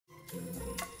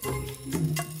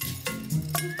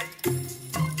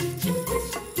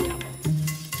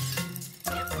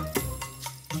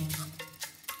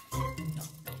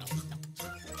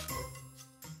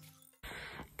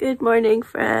Good morning,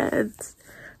 friends.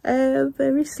 I am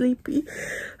very sleepy.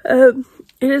 It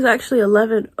is actually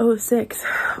 11:06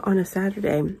 on a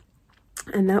Saturday,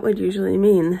 and that would usually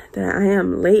mean that I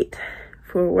am late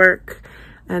for work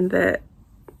and that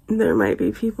there might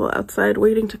be people outside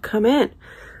waiting to come in.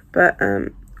 But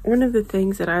one of the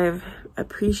things that I've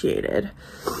appreciated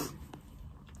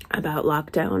about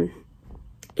lockdown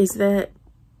is that,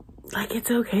 like,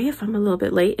 it's okay if I'm a little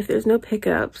bit late. If there's no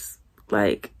pickups,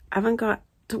 like, I haven't got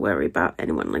to worry about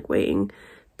anyone like waiting,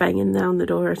 banging down the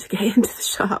door to get into the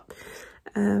shop.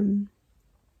 I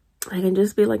can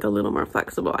just be like a little more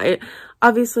flexible.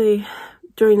 Obviously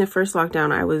during the first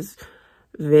lockdown I was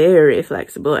very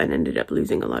flexible and ended up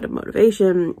losing a lot of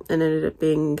motivation and ended up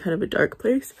being kind of a dark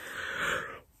place.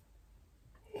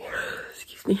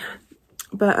 Excuse me.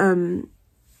 But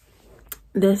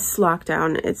this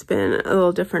lockdown, it's been a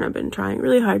little different. I've been trying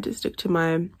really hard to stick to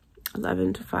my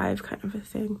 11 to 5 kind of a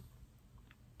thing,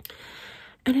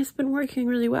 and it's been working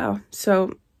really well.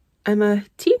 So I'm a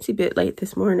teensy bit late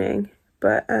this morning,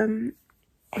 but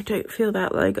I don't feel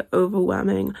that like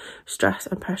overwhelming stress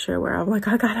and pressure where I'm like,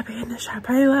 I gotta be in the shop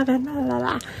by 11, blah, blah,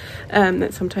 blah.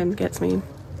 That sometimes gets me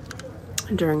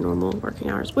during normal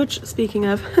working hours, which, speaking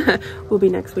of, will be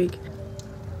next week.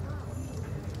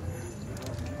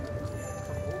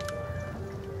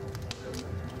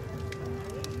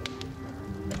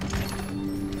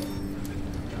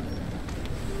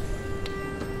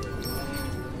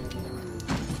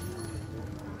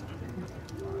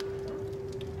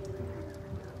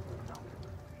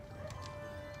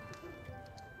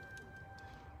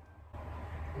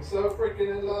 I'm so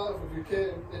freaking in love with you,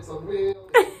 kid. It's unreal.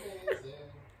 It's amazing.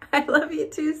 I love you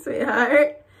too,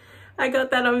 sweetheart. I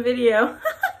got that on video.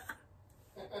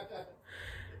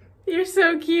 You're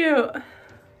so cute.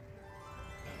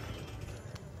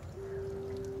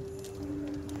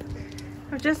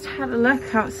 I've just had a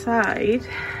look outside.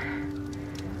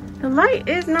 The light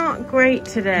is not great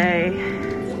today.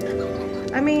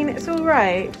 I mean, it's all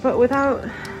right, but without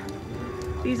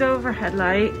these overhead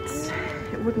lights,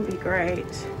 it wouldn't be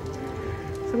great.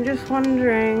 So I'm just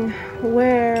wondering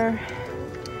where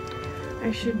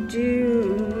I should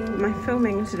do my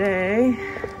filming today.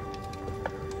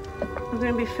 I'm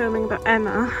going to be filming about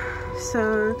Emma,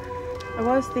 so I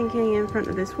was thinking in front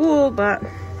of this wall, but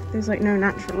there's like no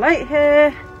natural light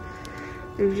here.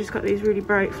 We've just got these really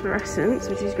bright fluorescents,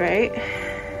 which is great.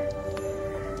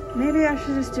 Maybe I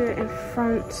should just do it in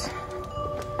front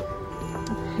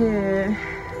up here,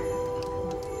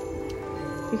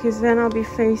 because then I'll be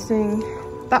facing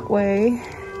that way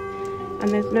and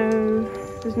there's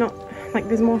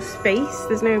more space,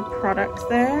 there's no products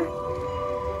there.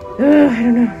 Ugh, I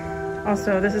don't know.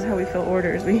 Also, this is how we fill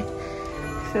orders. We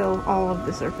fill all of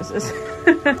the surfaces.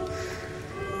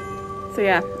 So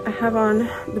yeah, I have on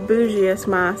the bougiest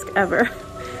mask ever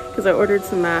because I ordered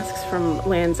some masks from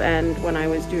Land's End when I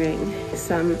was doing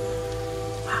some,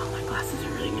 wow, my glasses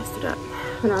are really misted up,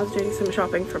 when I was doing some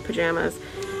shopping for pajamas.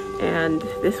 And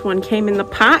this one came in the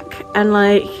pack, and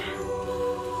like,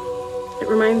 it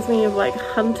reminds me of like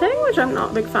hunting, which I'm not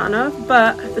a big fan of,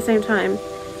 but at the same time,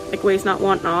 like, waste not,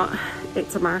 want not.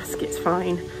 It's a mask, it's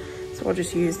fine. So I'll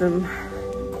just use them.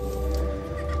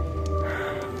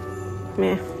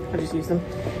 Meh, I'll just use them.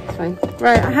 It's fine.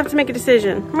 Right, I have to make a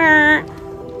decision. Meh.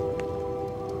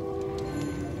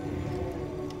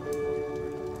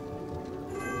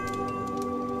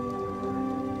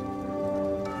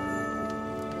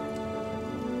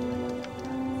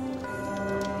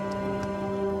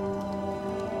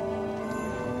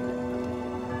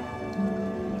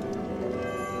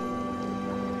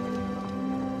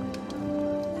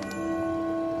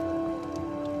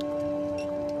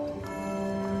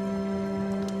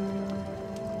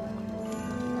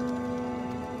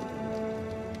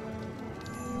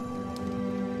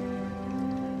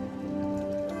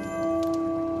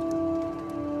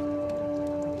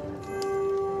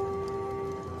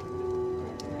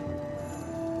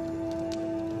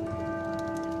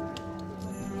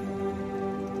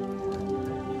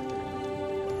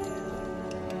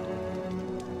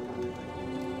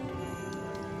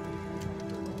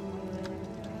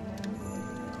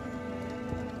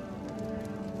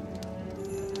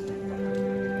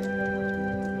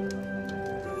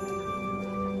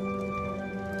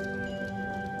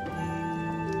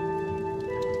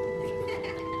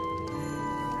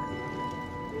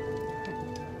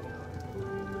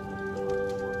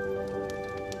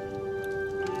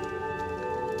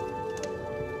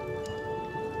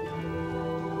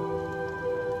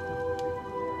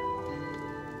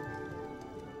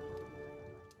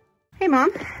 Hey,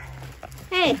 Mom.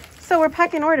 Hey. So we're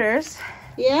packing orders.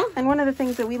 Yeah? And one of the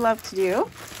things that we love to do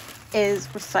is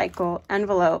recycle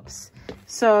envelopes.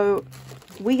 So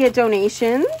we get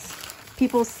donations,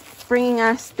 people bringing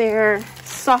us their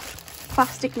soft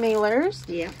plastic mailers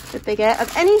that they get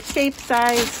of any shape,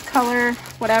 size, color,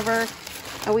 whatever,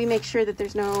 and we make sure that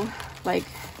there's no, like,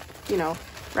 you know,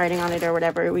 writing on it or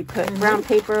whatever. We put brown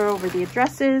paper over the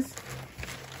addresses,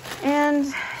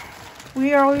 and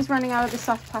we are always running out of the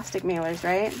soft plastic mailers,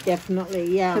 right?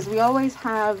 Definitely, yeah. Because we always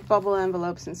have bubble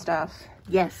envelopes and stuff.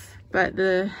 Yes. But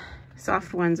the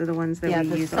soft ones are the ones that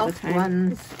we use all the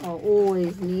time. The soft ones are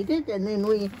always needed, and then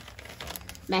we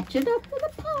match it up with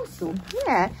a parcel.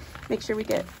 Yeah. Make sure we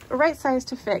get the right size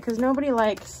to fit, because nobody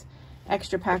likes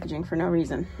extra packaging for no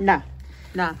reason. No.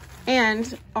 No.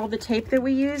 And all the tape that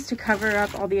we use to cover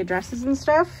up all the addresses and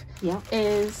stuff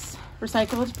is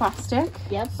recyclable plastic.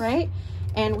 Yes. Right?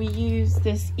 And we use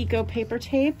this eco paper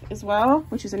tape as well,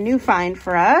 which is a new find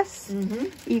for us.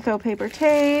 Eco paper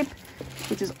tape,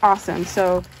 which is awesome.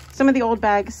 So some of the old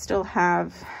bags still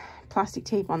have plastic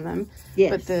tape on them.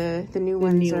 Yes. But the new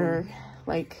ones are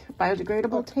like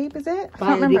biodegradable tape, is it?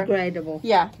 Biodegradable.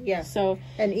 Yeah. Yeah. So,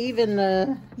 and even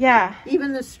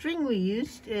the string we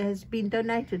used has been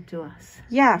donated to us.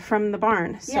 Yeah, from the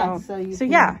barn. So you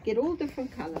can get all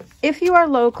different colors. If you are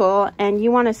local and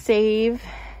you want to save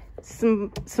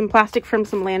some plastic from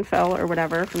some landfill or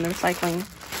whatever, from the recycling,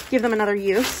 give them another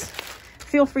use,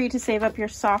 feel free to save up your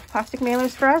soft plastic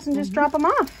mailers for us and just drop them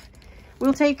off.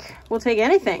 We'll take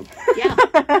anything. Yeah,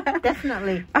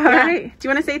 definitely. All right. Do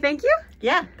you want to say thank you?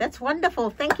 Yeah, that's wonderful.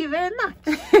 Thank you very much.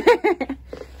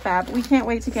 Fab. We can't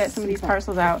wait to get some of these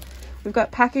parcels out. We've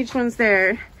got packaged ones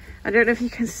there. I don't know if you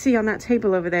can see on that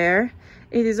table over there.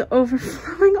 It is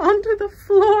overflowing onto the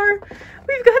floor.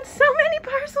 We've got so many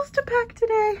parcels to pack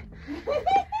today.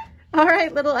 All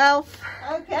right, little elf.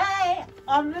 Okay,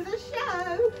 on with the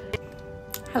show.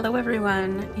 Hello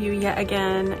everyone, you yet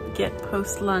again get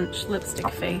post-lunch lipstick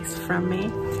face from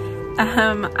me.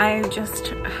 I just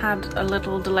had a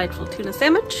little delightful tuna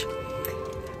sandwich.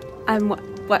 I'm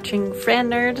watching Fran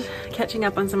Nerd, catching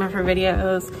up on some of her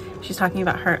videos. She's talking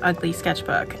about her ugly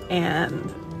sketchbook,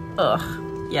 and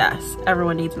ugh, yes,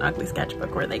 everyone needs an ugly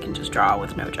sketchbook where they can just draw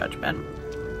with no judgment.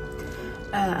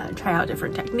 Try out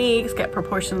different techniques, get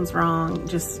proportions wrong,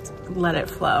 just let it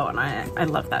flow, and I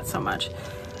love that so much.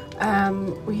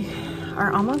 We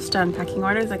are almost done packing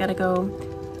orders. I gotta go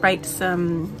write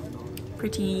some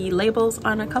pretty labels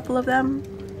on a couple of them,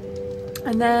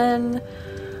 and then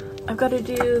I've got to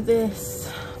do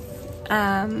this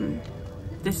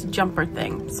this jumper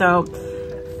thing. So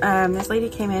this lady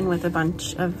came in with a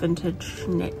bunch of vintage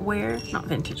knitwear, not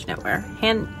vintage knitwear,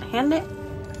 hand knit.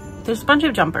 There's a bunch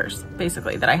of jumpers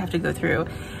basically that I have to go through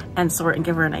and sort and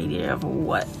give her an idea of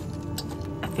what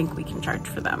I think we can charge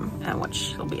for them and what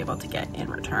she'll be able to get in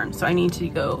return. So I need to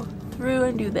go through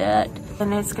and do that,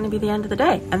 and it's going to be the end of the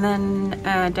day. And then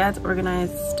Dad's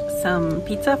organized some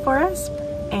pizza for us,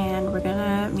 and we're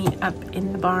gonna meet up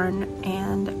in the barn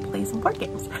and play some board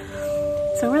games.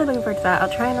 So I'm really looking forward to that.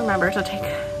 I'll try and remember to take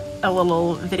a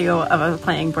little video of us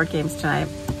playing board games tonight.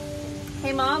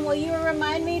 Hey Mom, will you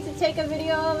remind me to take a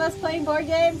video of us playing board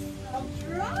games? I'll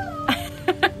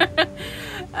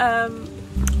try.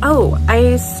 Oh,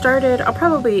 I started, I'll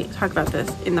probably talk about this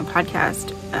in the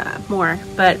podcast more,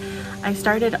 but I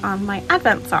started on my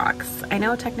Advent socks. I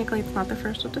know technically it's not the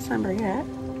 1st of December yet.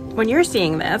 When you're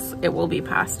seeing this, it will be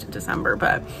past December,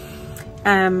 but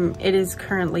it is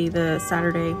currently the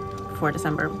Saturday before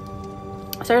December.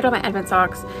 I started on my Advent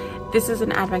socks. This is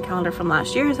an Advent calendar from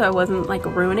last year, so I wasn't like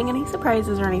ruining any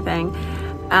surprises or anything.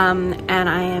 And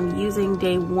I am using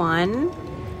day 1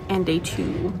 and day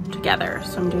 2 together.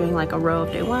 So I'm doing like a row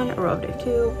of day 1, a row of day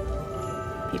 2.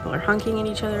 People are hunking at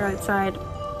each other outside.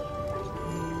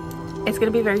 It's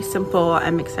gonna be very simple.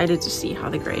 I'm excited to see how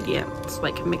the gradients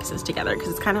like mixes together,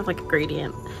 because it's kind of like a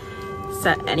gradient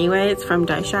set anyway. It's from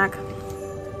Dye Shack,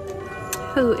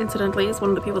 who incidentally is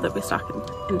one of the people that we stock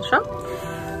in the shop.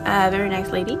 Very nice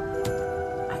lady.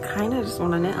 I kind of just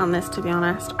want to knit on this, to be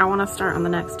honest. I want to start on the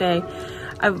next day.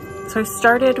 So I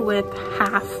started with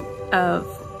half of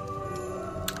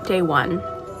day 1,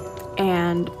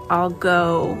 and I'll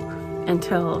go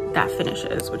until that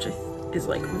finishes, which is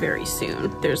like very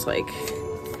soon. There's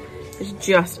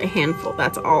just a handful.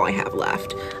 That's all I have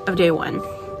left of day 1,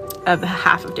 of the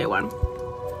half of day 1.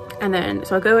 And then,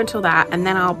 so I'll go until that, and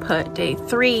then I'll put day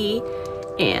 3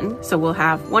 in. So we'll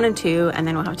have 1 and 2, and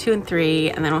then we'll have 2 and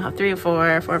 3, and then we'll have 3 and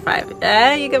 4, 4 and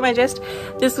 5. You get my gist.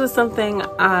 This was something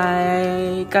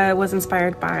I was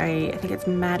inspired by, I think it's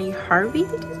Maddie Harvey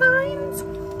Designs.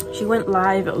 She went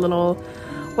live a little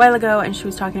while ago, and she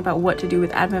was talking about what to do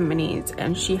with Advent minis,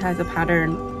 and she has a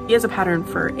pattern he has a pattern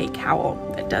for a cowl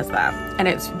that does that, and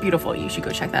it's beautiful. You should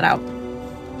go check that out.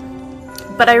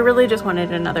 But I really just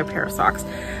wanted another pair of socks.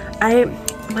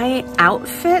 My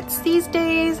outfits these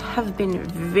days have been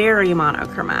very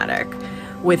monochromatic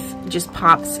with just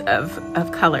pops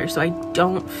of color, so I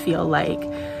don't feel like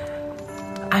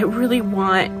I really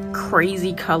want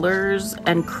crazy colors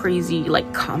and crazy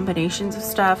like combinations of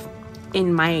stuff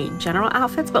in my general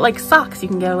outfits. But like socks, you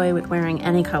can get away with wearing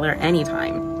any color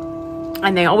anytime,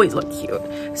 and they always look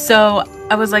cute. So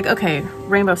I was like, okay,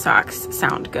 rainbow socks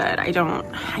sound good. I don't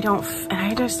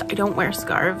wear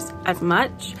scarves as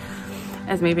much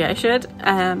as maybe I should.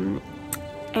 And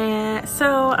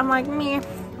so I'm like, meh.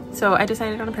 So I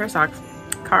decided on a pair of socks.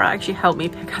 Cara actually helped me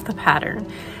pick out the pattern.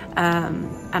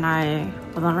 And I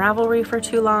was on Ravelry for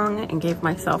too long and gave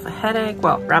myself a headache.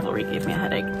 Well, Ravelry gave me a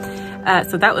headache.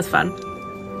 So that was fun.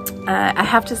 I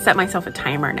have to set myself a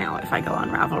timer now if I go on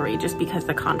Ravelry, just because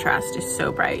the contrast is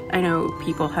so bright. I know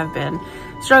people have been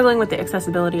struggling with the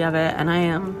accessibility of it, and I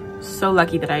am so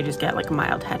lucky that I just get like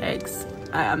mild headaches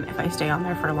if I stay on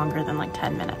there for longer than like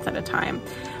 10 minutes at a time.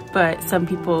 But some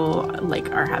people like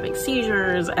are having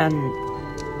seizures and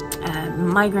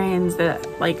migraines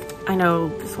that, like, I know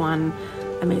this one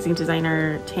amazing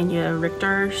designer, Tanya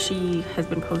Richter, she has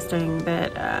been posting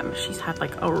that she's had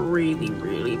like a really,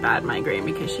 really bad migraine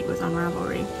because she was on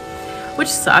Ravelry, which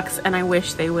sucks. And I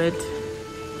wish they would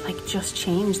like just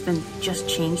change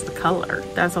the color.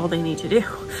 That's all they need to do.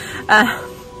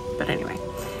 But anyway,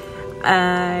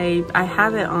 I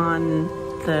have it on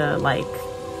the like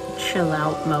chill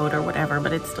out mode or whatever,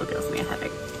 but it still gives me a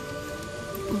headache.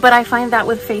 But I find that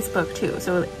with Facebook too,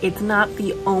 so it's not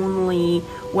the only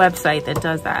website that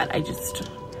does that.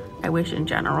 I wish in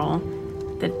general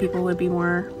that people would be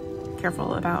more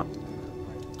careful about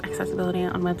accessibility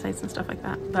on websites and stuff like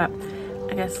that. But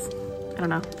I guess, I don't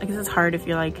know, I guess it's hard if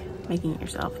you're like making it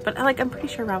yourself. But like, I'm pretty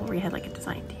sure Ravelry had like a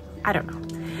design team. I don't know.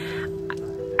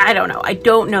 I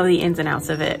don't know the ins and outs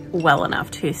of it well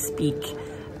enough to speak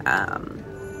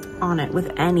on it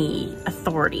with any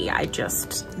authority.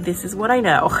 This is what I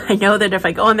know. I know that if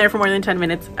I go on there for more than 10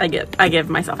 minutes, I give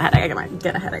myself a headache. I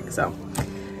get a headache. So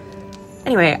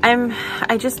anyway,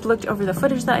 I just looked over the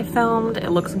footage that I filmed. It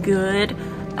looks good.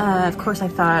 Of course, I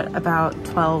thought about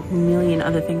 12 million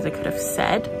other things I could have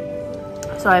said.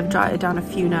 So I've jotted down a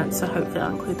few notes, so hopefully I'll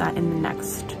include that in the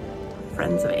next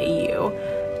Friends of AU.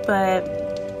 But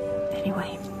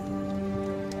anyway,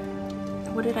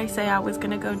 what did I say I was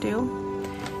gonna go do?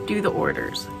 Do the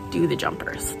orders, do the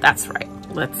jumpers. That's right,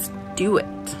 let's do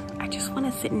it. I just want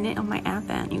to sit and knit on my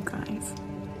Advent, you guys.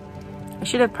 I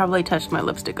should have probably touched my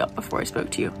lipstick up before I spoke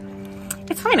to you.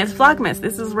 It's fine, it's Vlogmas,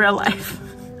 this is real life.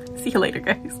 See you later,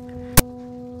 guys.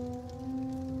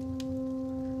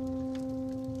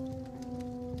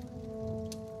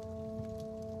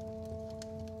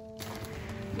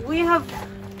 We have,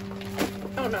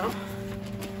 oh no.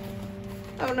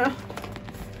 Oh no.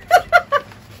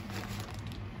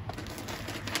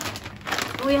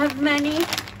 We have many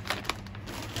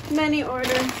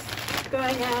orders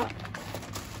going out.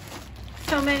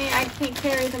 So many, I can't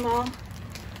carry them all.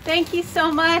 Thank you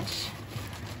so much.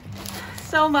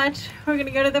 So much. We're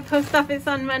gonna go to the post office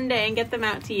on Monday and get them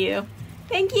out to you.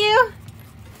 Thank you.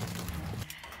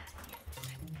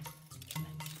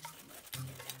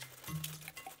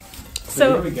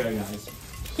 So here we go, guys.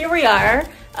 Here we are.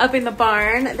 Up in the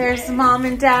barn. There's Mom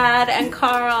and Dad and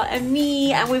Carl and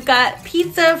me, and we've got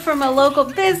pizza from a local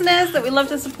business that we love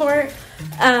to support.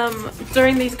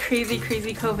 During these crazy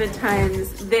COVID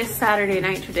times, this Saturday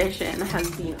night tradition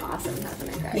has been awesome,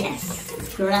 hasn't it, guys? Yes,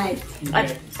 it's great. I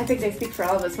think I speak for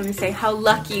all of us when we say how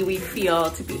lucky we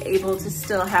feel to be able to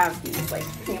still have these like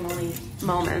family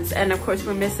moments. And of course,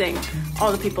 we're missing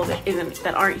all the people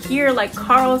that aren't here, like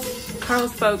Carl's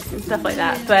folks and stuff like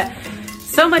that. But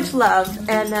so much love,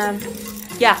 and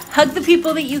yeah, hug the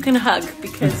people that you can hug,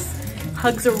 because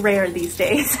hugs are rare these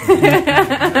days.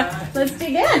 Let's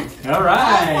dig in. All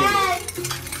right.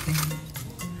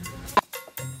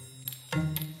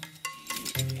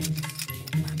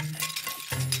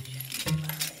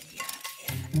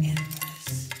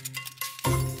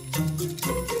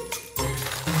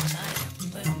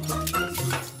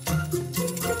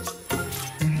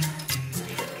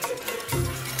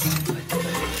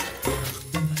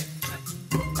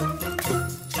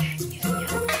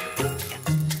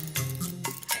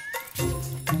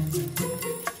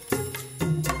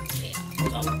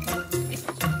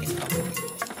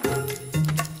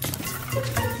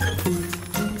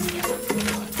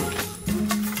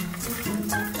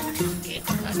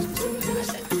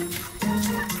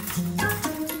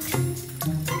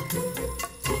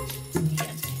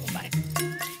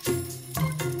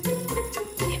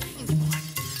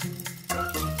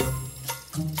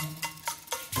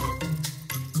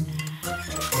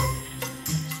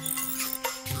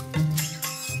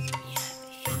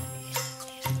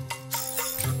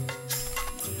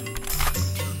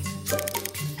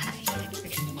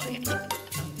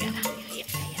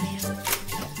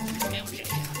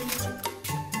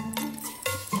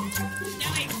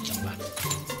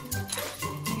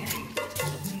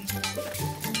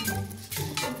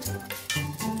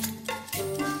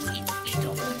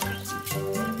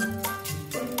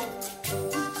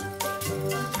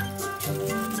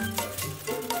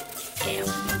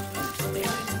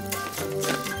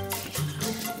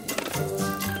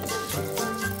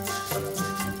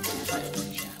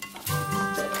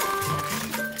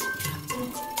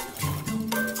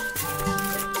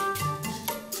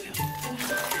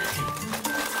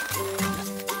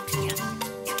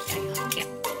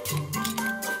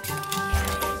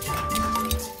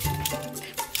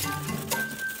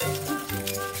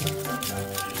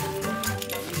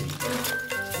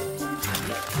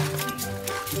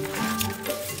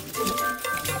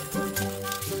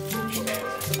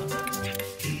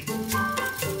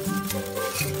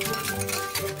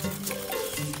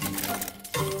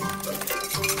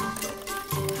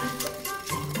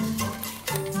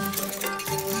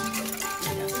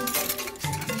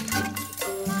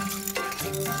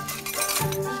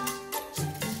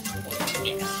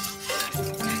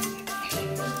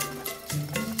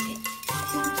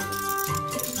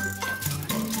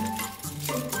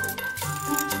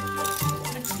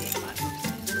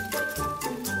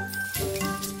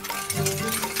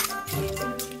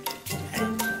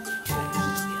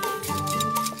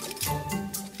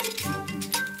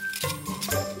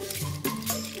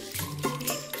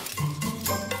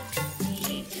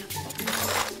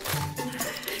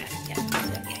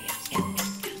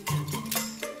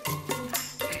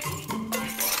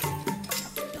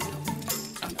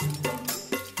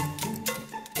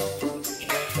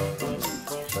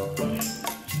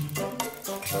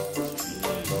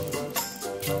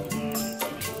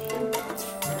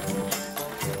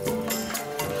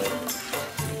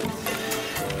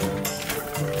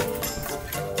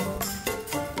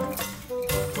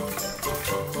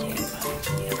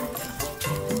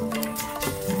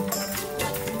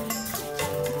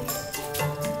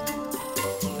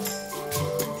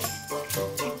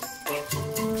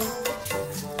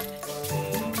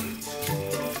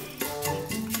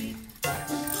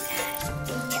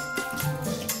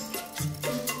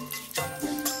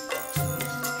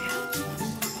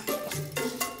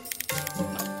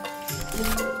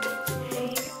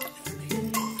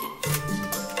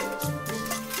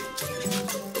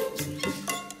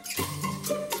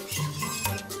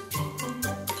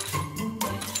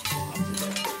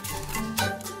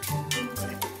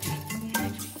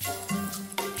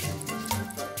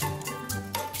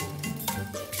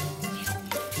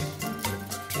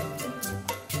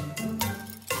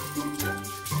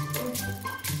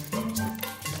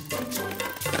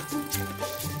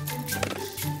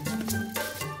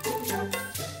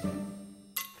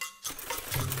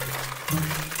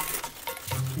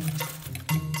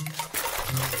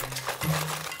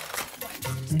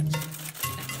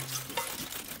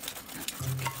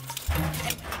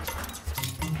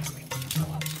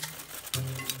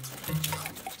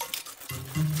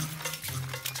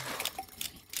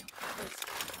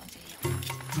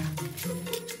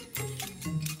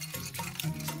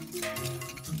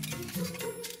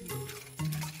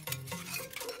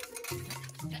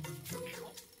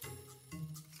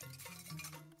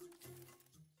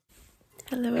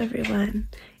 Hello everyone,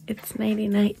 it's nighty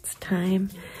nights time.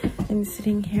 I'm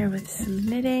sitting here with some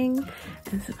knitting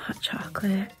and some hot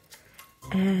chocolate,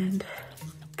 and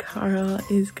Carl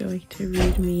is going to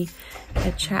read me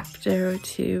a chapter or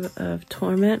two of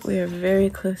Torment. We are very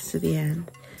close to the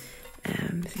end,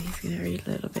 so he's going to read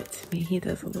a little bit to me. He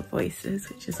does all the voices,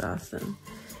 which is awesome.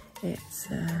 It's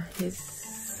his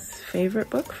favorite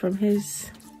book from his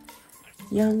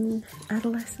young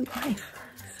adolescent life,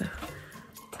 so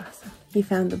it's awesome. He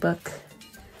found the book.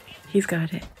 He's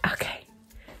got it. Okay.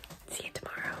 See you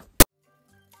tomorrow.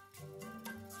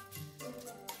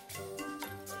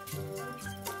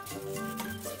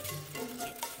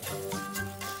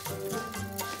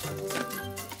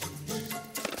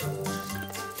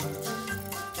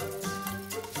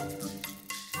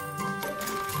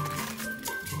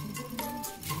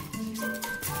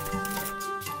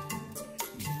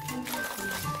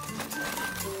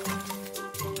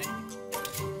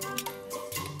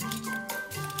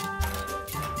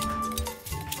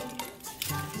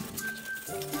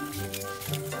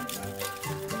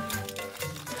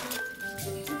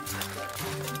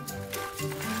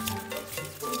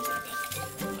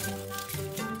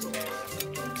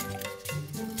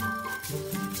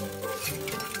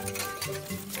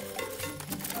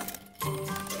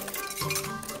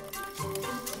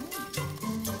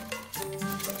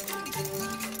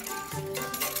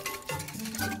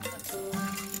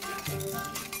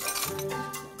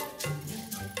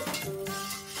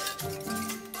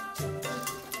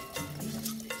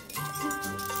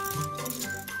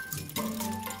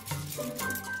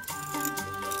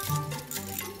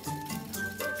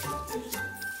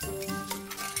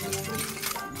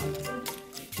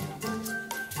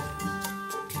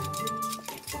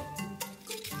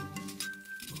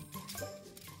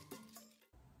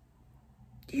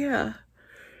 Yeah.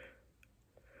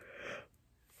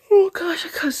 Oh gosh, I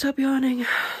can't stop yawning.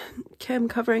 Kim,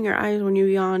 covering your eyes when you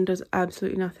yawn does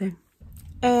absolutely nothing.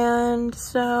 And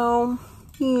so,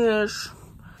 yes.